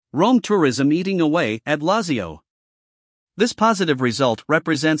Rome tourism eating away at Lazio. This positive result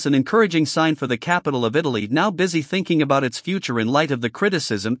represents an encouraging sign for the capital of Italy, now busy thinking about its future in light of the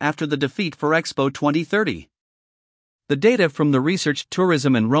criticism after the defeat for Expo 2030. The data from the research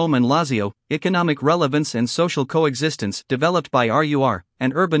Tourism in Rome and Lazio, Economic Relevance and Social Coexistence, developed by RUR,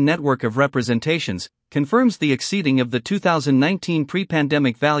 an urban network of representations, confirms the exceeding of the 2019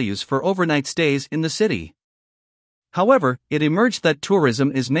 pre-pandemic values for overnight stays in the city. However, it emerged that tourism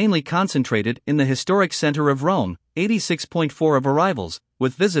is mainly concentrated in the historic center of Rome, 86.4% of arrivals,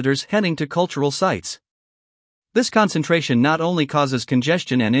 with visitors heading to cultural sites. This concentration not only causes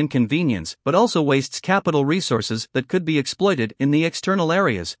congestion and inconvenience but also wastes capital resources that could be exploited in the external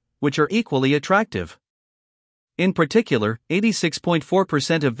areas, which are equally attractive. In particular,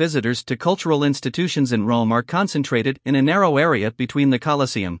 86.4% of visitors to cultural institutions in Rome are concentrated in a narrow area between the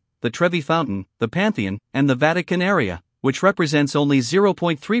Colosseum, the Trevi Fountain, the Pantheon, and the Vatican area, which represents only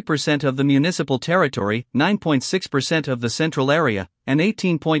 0.3% of the municipal territory, 9.6% of the central area, and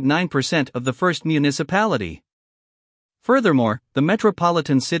 18.9% of the first municipality. Furthermore, the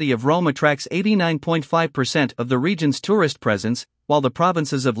metropolitan city of Rome attracts 89.5% of the region's tourist presence, while the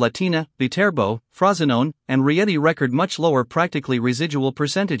provinces of Latina, Viterbo, Frosinone, and Rieti record much lower, practically residual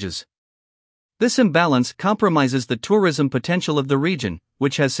percentages. This imbalance compromises the tourism potential of the region,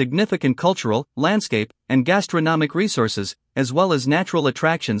 which has significant cultural, landscape, and gastronomic resources, as well as natural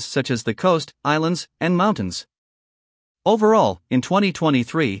attractions such as the coast, islands, and mountains. Overall, in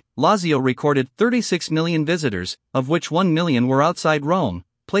 2023, Lazio recorded 36 million visitors, of which 1 million were outside Rome,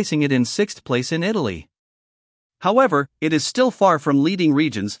 placing it in 6th place in Italy. However, it is still far from leading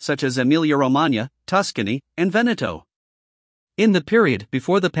regions such as Emilia-Romagna, Tuscany, and Veneto. In the period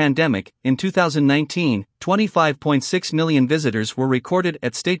before the pandemic, in 2019, 25.6 million visitors were recorded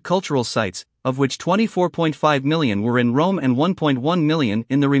at state cultural sites, of which 24.5 million were in Rome and 1.1 million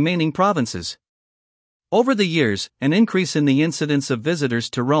in the remaining provinces. Over the years, an increase in the incidence of visitors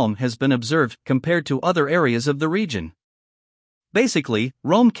to Rome has been observed compared to other areas of the region. Basically,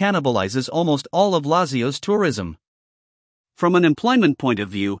 Rome cannibalizes almost all of Lazio's tourism. From an employment point of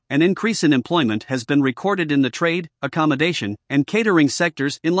view, an increase in employment has been recorded in the trade, accommodation, and catering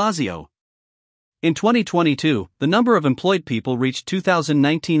sectors in Lazio. In 2022, the number of employed people reached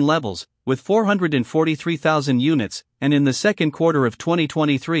 2019 levels, with 443,000 units, and in the second quarter of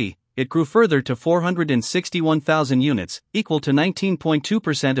 2023, it grew further to 461,000 units, equal to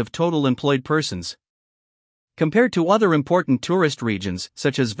 19.2% of total employed persons. Compared to other important tourist regions,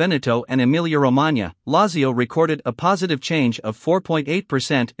 such as Veneto and Emilia-Romagna, Lazio recorded a positive change of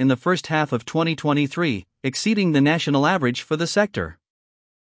 4.8% in the first half of 2023, exceeding the national average for the sector.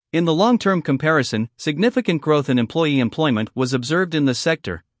 In the long-term comparison, significant growth in employee employment was observed in the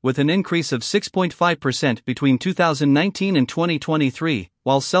sector, with an increase of 6.5% between 2019 and 2023,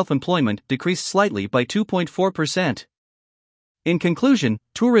 while self-employment decreased slightly by 2.4%. In conclusion,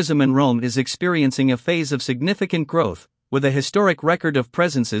 tourism in Rome is experiencing a phase of significant growth, with a historic record of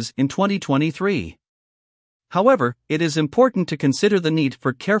presences in 2023. However, it is important to consider the need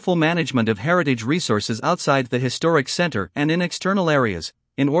for careful management of heritage resources outside the historic center and in external areas,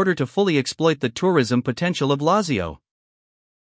 in order to fully exploit the tourism potential of Lazio.